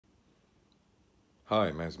Hi,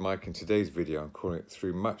 my name's Mike. In today's video, I'm calling it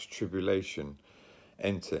Through Much Tribulation,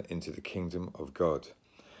 Enter into the Kingdom of God.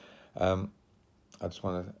 I just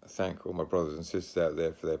want to thank all my brothers and sisters out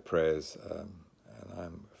there for their prayers, and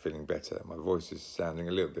I'm feeling better. My voice is sounding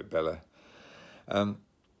a little bit better.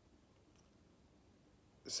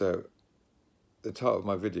 So, the title of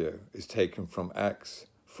my video is taken from Acts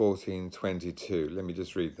 14:22. Let me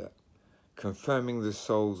just read that. Confirming the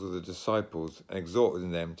souls of the disciples and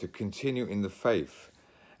exhorting them to continue in the faith,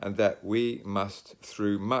 and that we must,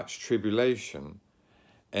 through much tribulation,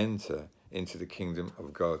 enter into the kingdom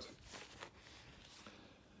of God.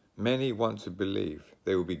 Many want to believe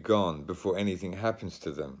they will be gone before anything happens to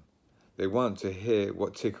them. They want to hear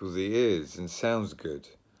what tickles the ears and sounds good.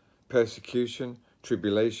 Persecution,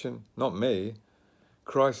 tribulation, not me.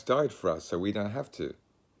 Christ died for us, so we don't have to.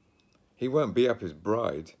 He won't be up his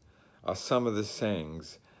bride, are some of the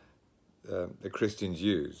sayings the Christians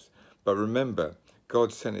use. But remember,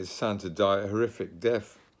 God sent his son to die a horrific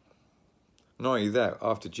death. Not only that,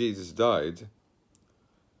 after Jesus died,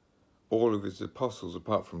 all of his apostles,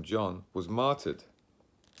 apart from John, was martyred.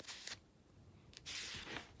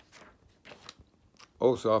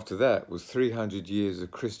 Also after that was 300 years of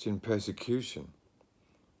Christian persecution,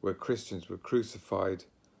 where Christians were crucified,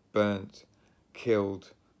 burnt,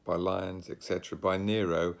 killed by lions, etc., by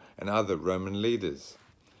Nero and other Roman leaders.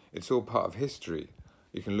 It's all part of history.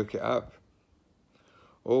 You can look it up.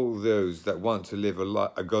 All those that want to live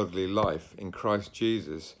a godly life in Christ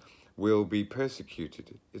Jesus will be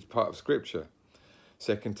persecuted. It's part of Scripture.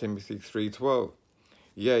 2 Timothy 3:12.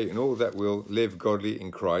 Yea, and all that will live godly in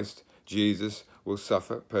Christ Jesus will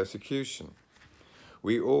suffer persecution.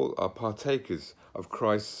 We all are partakers of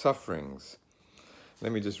Christ's sufferings.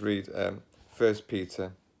 Let me just read 1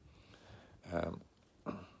 Peter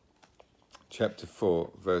chapter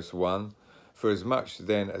 4, verse 1. For as much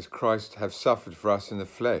then as Christ hath suffered for us in the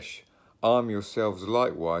flesh, arm yourselves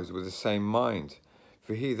likewise with the same mind.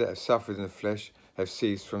 For he that hath suffered in the flesh hath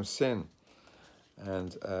ceased from sin.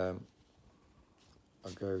 And I'll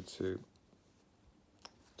go to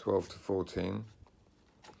 12 to 14.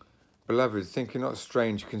 Beloved, think it not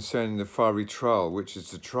strange concerning the fiery trial which is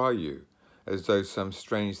to try you, as though some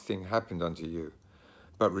strange thing happened unto you.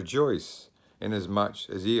 But rejoice, inasmuch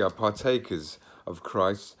as ye are partakers of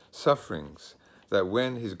Christ's sufferings, that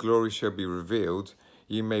when his glory shall be revealed,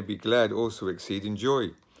 ye may be glad also exceeding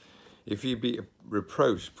joy. If ye be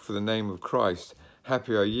reproached for the name of Christ,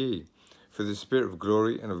 happy are ye, for the Spirit of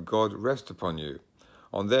glory and of God rest upon you.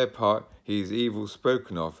 On their part he is evil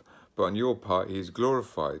spoken of, but on your part he is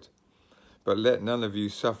glorified. But let none of you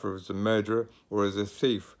suffer as a murderer, or as a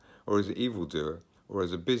thief, or as an evildoer, or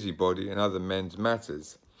as a busybody in other men's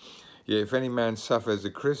matters. Yet if any man suffer as a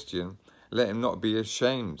Christian, let him not be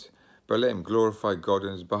ashamed, but let him glorify God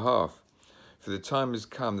on his behalf. For the time is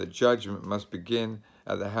come that judgment must begin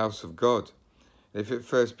at the house of God. If it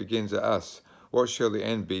first begins at us, what shall the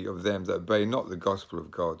end be of them that obey not the gospel of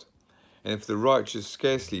God? And if the righteous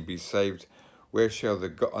scarcely be saved, where shall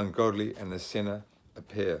the ungodly and the sinner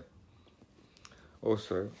appear?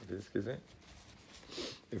 Also,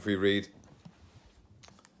 if we read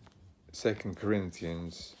 2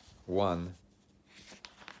 Corinthians 1,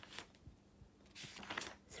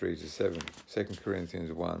 3 to 7. 2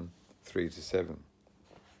 Corinthians 1, 3 to 7.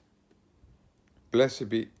 Blessed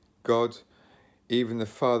be God, even the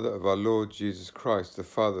Father of our Lord Jesus Christ, the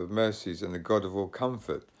Father of mercies and the God of all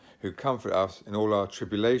comfort, who comfort us in all our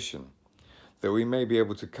tribulation, that we may be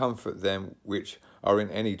able to comfort them which are in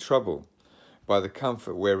any trouble, by the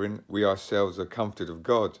comfort wherein we ourselves are comforted of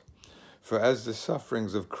God. For as the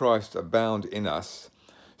sufferings of Christ abound in us,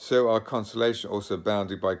 so our consolation also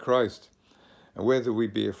abounded by Christ. And whether we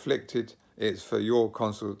be afflicted, it is for your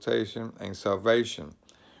consolation and salvation,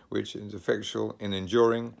 which is effectual in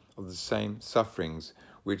enduring of the same sufferings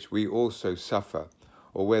which we also suffer.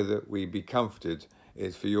 Or whether we be comforted, it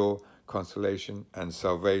is for your consolation and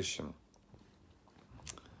salvation.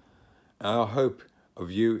 Our hope of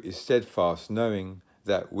you is steadfast, knowing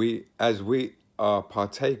that as we are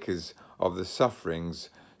partakers of the sufferings,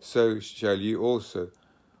 so shall you also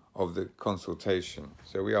of the consolation.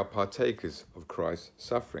 So we are partakers of Christ's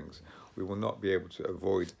sufferings. We will not be able to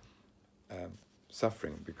avoid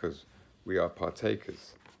suffering because we are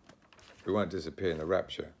partakers. We won't disappear in the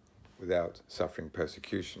rapture without suffering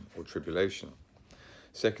persecution or tribulation.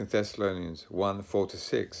 2 Thessalonians 1, 4 to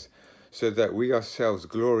 6. So that we ourselves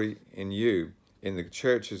glory in you, in the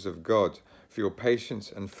churches of God, for your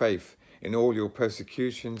patience and faith in all your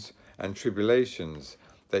persecutions and tribulations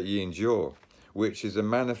that ye endure, which is a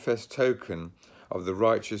manifest token of the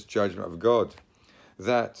righteous judgment of God,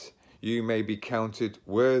 that you may be counted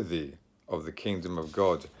worthy of the kingdom of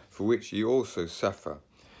God, for which ye also suffer,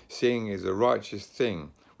 seeing it is a righteous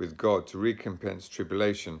thing with God to recompense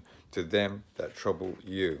tribulation to them that trouble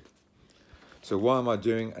you. So why am I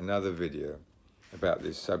doing another video about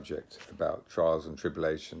this subject, about trials and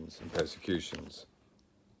tribulations and persecutions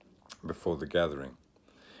before the gathering?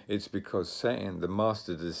 It's because Satan, the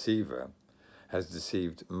master deceiver, has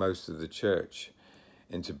deceived most of the church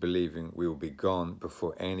into believing we will be gone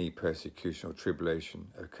before any persecution or tribulation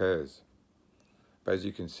occurs. But as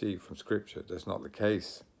you can see from Scripture, that's not the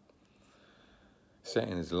case.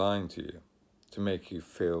 Satan is lying to you to make you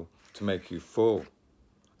fall.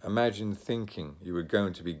 Imagine thinking you were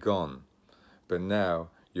going to be gone, but now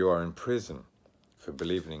you are in prison for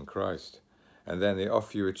believing in Christ. And then they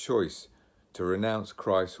offer you a choice to renounce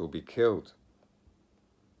Christ or be killed.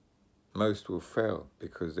 Most will fail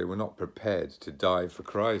because they were not prepared to die for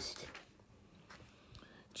Christ.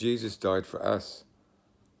 Jesus died for us,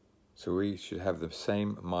 so we should have the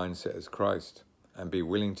same mindset as Christ and be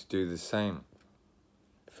willing to do the same.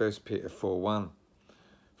 1 Peter 4:1.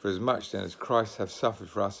 For as much then as Christ hath suffered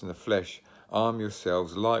for us in the flesh, arm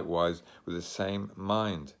yourselves likewise with the same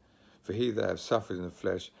mind. For he that hath suffered in the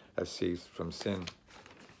flesh hath ceased from sin.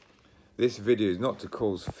 This video is not to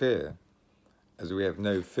cause fear, as we have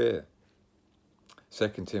no fear.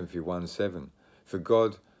 2 Timothy 1:7. For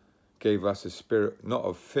God gave us a spirit not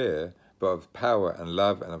of fear, but of power and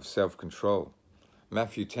love and of self-control.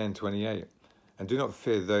 Mathew 10:28. And do not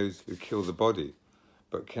fear those who kill the body,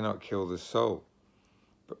 but cannot kill the soul,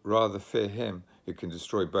 but rather fear him who can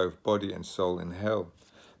destroy both body and soul in hell.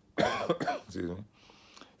 Excuse me.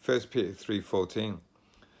 1 Peter 3:14.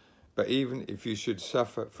 But even if you should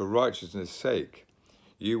suffer for righteousness' sake,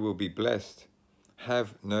 you will be blessed.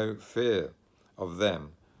 Have no fear of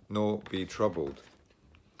them, nor be troubled.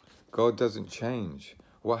 God doesn't change.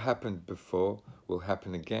 What happened before will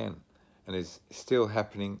happen again, and is still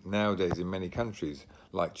happening nowadays in many countries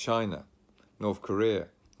like China, North Korea,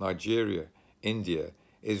 Nigeria, India,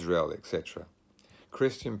 Israel, etc.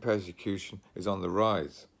 Christian persecution is on the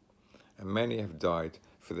rise, and many have died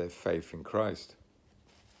for their faith in Christ.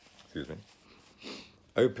 Excuse me.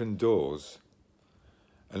 Open Doors,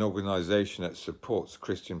 an organization that supports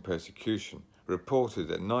Christian persecution, reported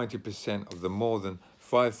that 90% of the more than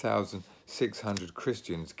 5,600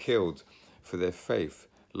 Christians killed for their faith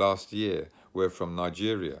last year were from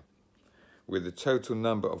Nigeria, with the total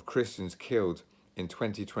number of Christians killed in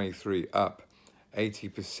 2023 up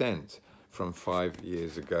 80% from 5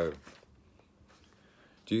 years ago.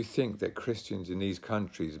 Do you think that Christians in these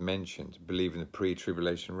countries mentioned believe in the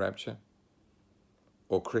pre-tribulation rapture?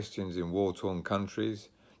 Or Christians in war-torn countries,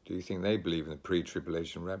 do you think they believe in the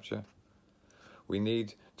pre-tribulation rapture? We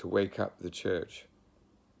need to wake up the church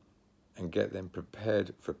and get them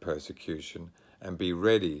prepared for persecution and be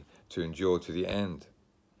ready to endure to the end.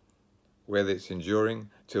 Whether it's enduring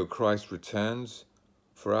till Christ returns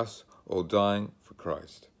for us or dying for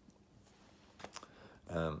Christ.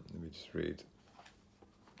 Let me just read.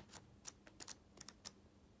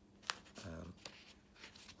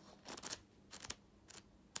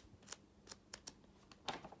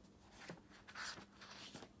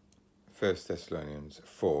 1 Thessalonians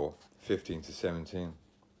 4:15-17.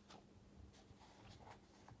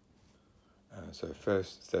 So 1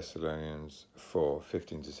 Thessalonians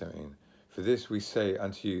 4:15-17. For this we say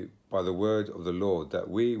unto you by the word of the Lord,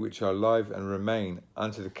 that we which are alive and remain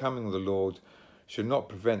unto the coming of the Lord should not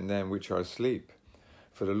prevent them which are asleep.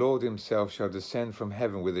 For the Lord himself shall descend from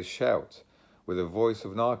heaven with a shout, with the voice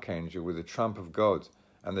of an archangel, with the trump of God,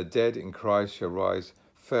 and the dead in Christ shall rise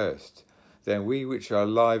first. Then we which are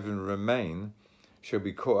alive and remain shall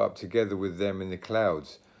be caught up together with them in the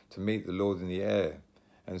clouds to meet the Lord in the air.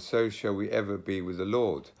 And so shall we ever be with the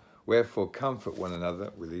Lord. Wherefore comfort one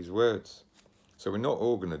another with these words. So we're not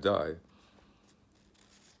all going to die,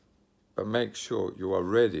 but make sure you are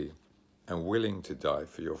ready and willing to die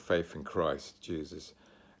for your faith in Christ Jesus,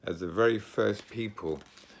 as the very first people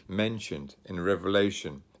mentioned in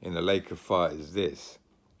Revelation in the lake of fire is this.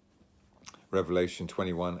 Revelation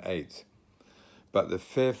 21:8. But the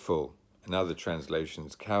fearful, in other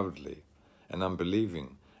translations, cowardly, and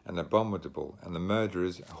unbelieving, and abominable, and the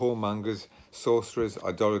murderers, whoremongers, sorcerers,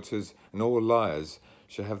 idolaters, and all liars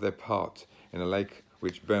shall have their part in a lake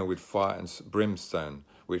which burn with fire and brimstone,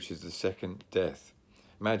 which is the second death.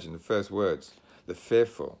 Imagine the first words, the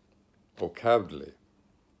fearful or cowardly,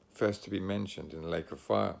 first to be mentioned in the lake of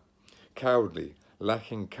fire. Cowardly,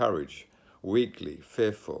 lacking courage, weakly,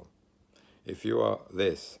 fearful. If you are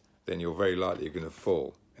this, then you're very likely going to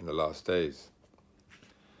fall in the last days.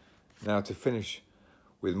 Now to finish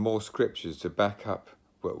with more scriptures to back up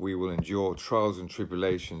but we will endure trials and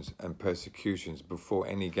tribulations and persecutions before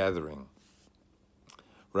any gathering.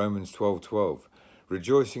 Romans 12:12,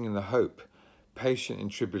 rejoicing in the hope, patient in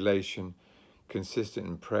tribulation, consistent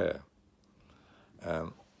in prayer.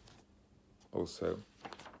 Also,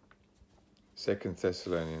 2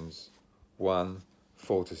 Thessalonians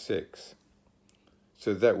 1:4-6.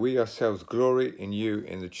 So that we ourselves glory in you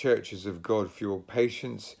in the churches of God for your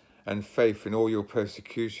patience and faith in all your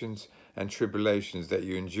persecutions and tribulations that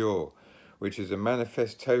you endure, which is a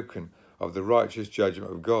manifest token of the righteous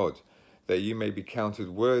judgment of God, that you may be counted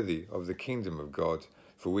worthy of the kingdom of God,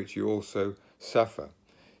 for which you also suffer,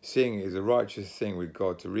 seeing it is a righteous thing with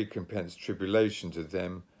God to recompense tribulation to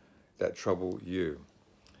them that trouble you.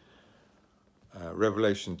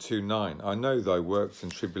 Revelation 2:9, I know thy works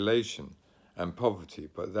and tribulation and poverty,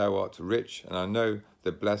 but thou art rich, and I know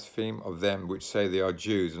the blaspheme of them which say they are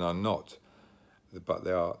Jews and are not, but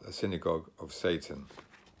they are a synagogue of Satan.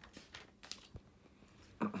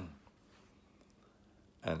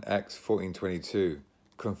 And Acts 14:22,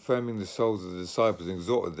 confirming the souls of the disciples,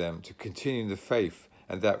 exhorted them to continue in the faith,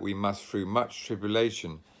 and that we must through much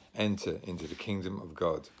tribulation enter into the kingdom of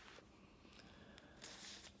God.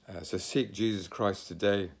 So seek Jesus Christ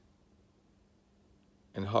today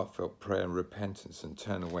in heartfelt prayer and repentance, and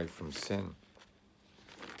turn away from sin.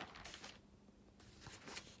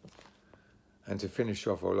 And to finish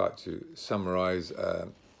off, I would like to summarize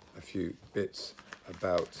a few bits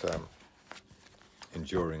about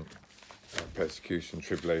enduring persecution,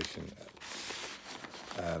 tribulation.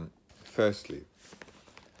 Firstly,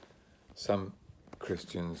 some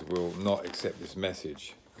Christians will not accept this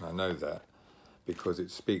message, and I know that, because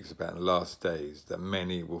it speaks about in the last days that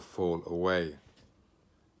many will fall away.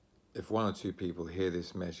 If one or two people hear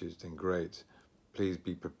this message, then great. Please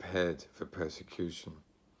be prepared for persecution,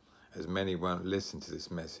 as many won't listen to this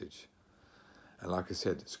message. And like I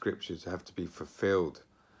said, scriptures have to be fulfilled.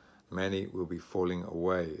 Many will be falling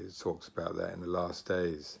away. It talks about that in the last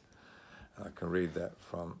days. And I can read that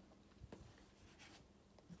from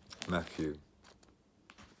Mathew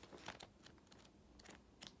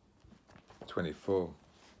 24.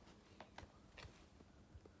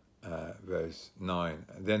 Verse 9,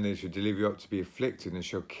 and then they shall deliver you up to be afflicted, and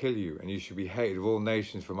shall kill you, and you shall be hated of all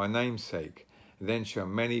nations for my name's sake. And then shall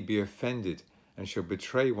many be offended, and shall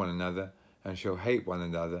betray one another, and shall hate one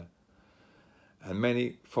another. And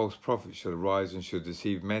many false prophets shall arise, and shall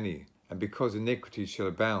deceive many. And because iniquity shall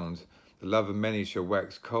abound, the love of many shall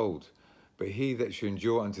wax cold. But he that shall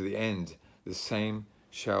endure unto the end, the same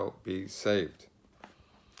shall be saved.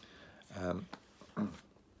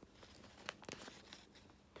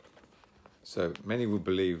 So many will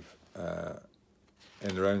believe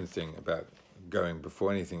in their own thing about going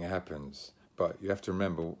before anything happens. But you have to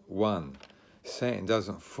remember, one, Satan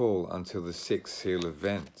doesn't fall until the sixth seal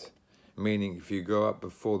event. Meaning if you go up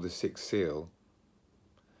before the sixth seal,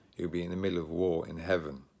 you'll be in the middle of war in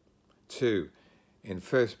heaven. Two, in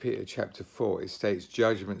 1 Peter chapter 4, it states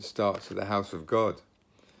judgment starts at the house of God.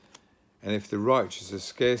 And if the righteous are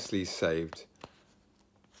scarcely saved,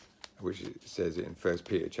 which it says it in 1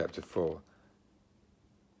 Peter chapter 4,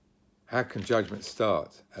 how can judgment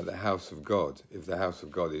start at the house of God if the house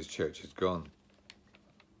of God, his church, is gone?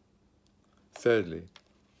 Thirdly,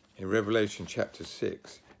 in Revelation chapter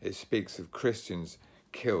 6, it speaks of Christians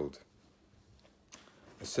killed.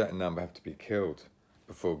 A certain number have to be killed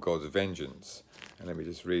before God's vengeance. And let me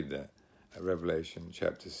just read that. Revelation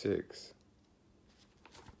chapter 6.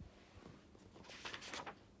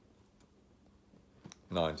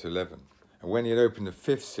 9-11. And when he had opened the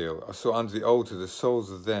fifth seal, I saw under the altar the souls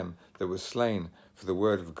of them that were slain for the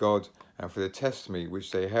word of God and for the testimony which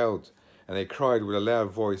they held. And they cried with a loud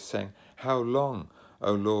voice, saying, How long,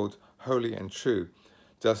 O Lord, holy and true,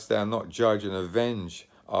 dost thou not judge and avenge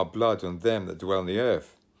our blood on them that dwell on the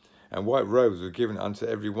earth? And white robes were given unto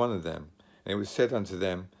every one of them. And it was said unto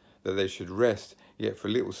them that they should rest yet for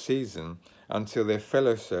a little season, until their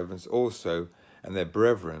fellow servants also and their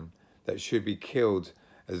brethren that should be killed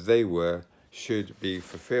as they were should be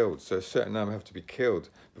fulfilled. So a certain number have to be killed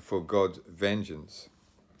before God's vengeance.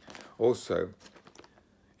 Also,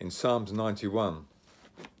 in Psalms 91,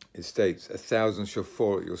 it states, 1,000 shall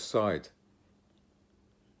fall at your side,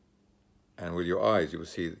 and with your eyes you will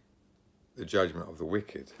see the judgment of the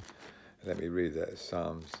wicked. Let me read that,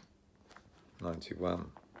 Psalms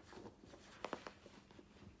 91.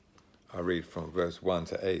 I read from verse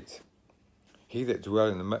 1-8. He that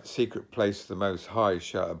dwelleth in the secret place of the Most High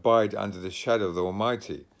shall abide under the shadow of the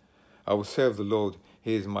Almighty. I will say of the Lord,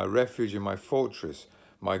 He is my refuge and my fortress,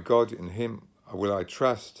 my God, in him will I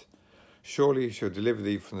trust. Surely he shall deliver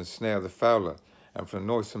thee from the snare of the fowler, and from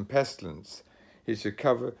the noisome pestilence. He shall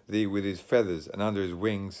cover thee with his feathers, and under his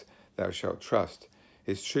wings thou shalt trust.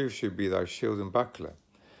 His truth shall be thy shield and buckler.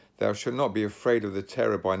 Thou shalt not be afraid of the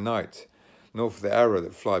terror by night, nor for the arrow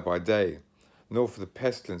that fly by day, nor for the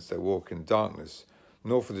pestilence that walk in darkness,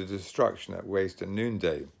 nor for the destruction that waste at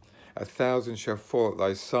noonday. 1,000 shall fall at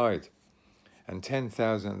thy side, and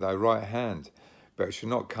 10,000 at thy right hand, but it shall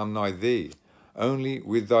not come nigh thee. Only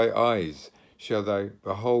with thy eyes shall thou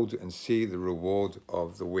behold and see the reward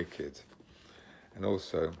of the wicked. And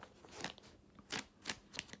also,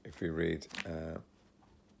 if we read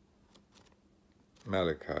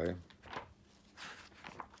Malachi,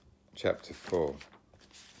 chapter 4,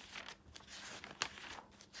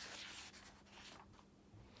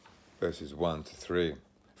 verses 1 to 3.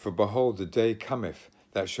 For behold, the day cometh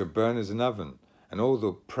that shall burn as an oven, and all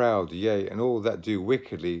the proud, yea, and all that do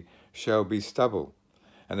wickedly shall be stubble.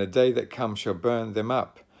 And the day that comes shall burn them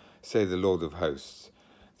up, say the Lord of hosts,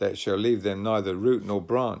 that shall leave them neither root nor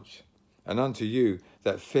branch. And unto you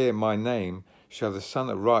that fear my name shall the Son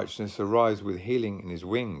of Righteousness arise with healing in his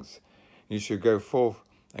wings. You shall go forth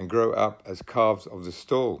and grow up as calves of the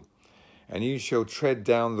stall. And you shall tread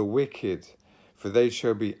down the wicked, for they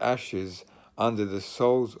shall be ashes under the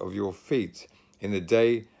soles of your feet in the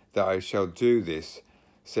day that I shall do this,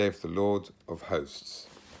 saith the Lord of hosts.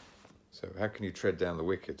 So how can you tread down the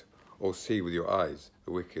wicked, or see with your eyes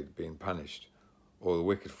the wicked being punished, or the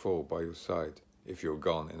wicked fall by your side if you're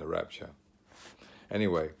gone in the rapture?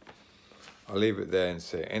 Anyway, I'll leave it there and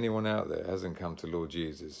say, anyone out there hasn't come to Lord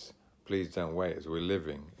Jesus, please don't wait, as we're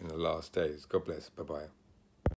living in the last days. God bless. Bye-bye.